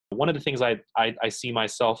one of the things I see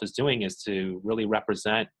myself as doing is to really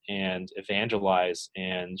represent and evangelize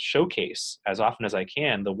and showcase as often as I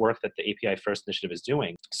can the work that the API First Initiative is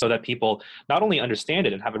doing, so that people not only understand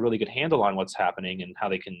it and have a really good handle on what's happening and how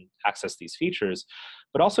they can access these features,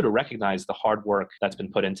 but also to recognize the hard work that's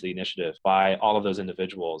been put into the initiative by all of those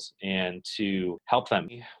individuals and to help them.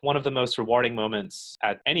 One of the most rewarding moments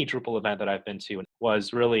at any Drupal event that I've been to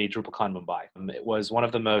was really DrupalCon Mumbai. It was one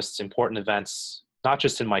of the most important events, not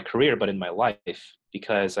just in my career, but in my life,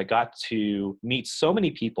 because I got to meet so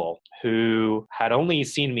many people who had only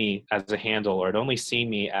seen me as a handle or had only seen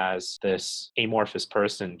me as this amorphous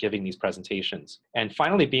person giving these presentations. And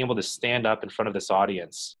finally being able to stand up in front of this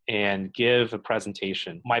audience and give a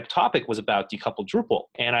presentation. My topic was about decoupled Drupal.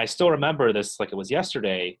 And I still remember this like it was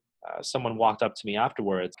yesterday. Someone walked up to me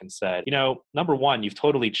afterwards and said, number one, you've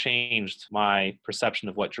totally changed my perception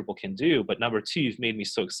of what Drupal can do. But number two, you've made me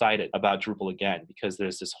so excited about Drupal again, because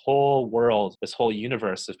there's this whole world, this whole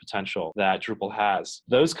universe of potential that Drupal has.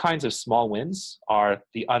 Those kinds of small wins are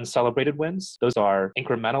the uncelebrated wins. Those are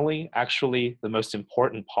incrementally actually the most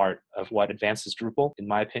important part of what advances Drupal, in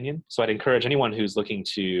my opinion. So I'd encourage anyone who's looking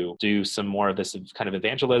to do some more of this kind of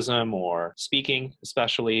evangelism or speaking,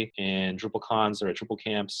 especially in DrupalCons or at Drupal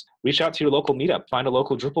camps, reach out to your local meetup, find a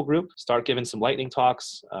local Drupal group, start giving some lightning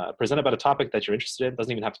talks, present about a topic that you're interested in. It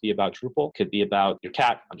doesn't even have to be about Drupal. It could be about your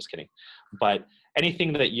cat. I'm just kidding. But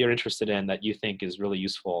anything that you're interested in that you think is really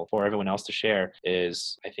useful for everyone else to share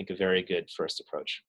is, I think, a very good first approach.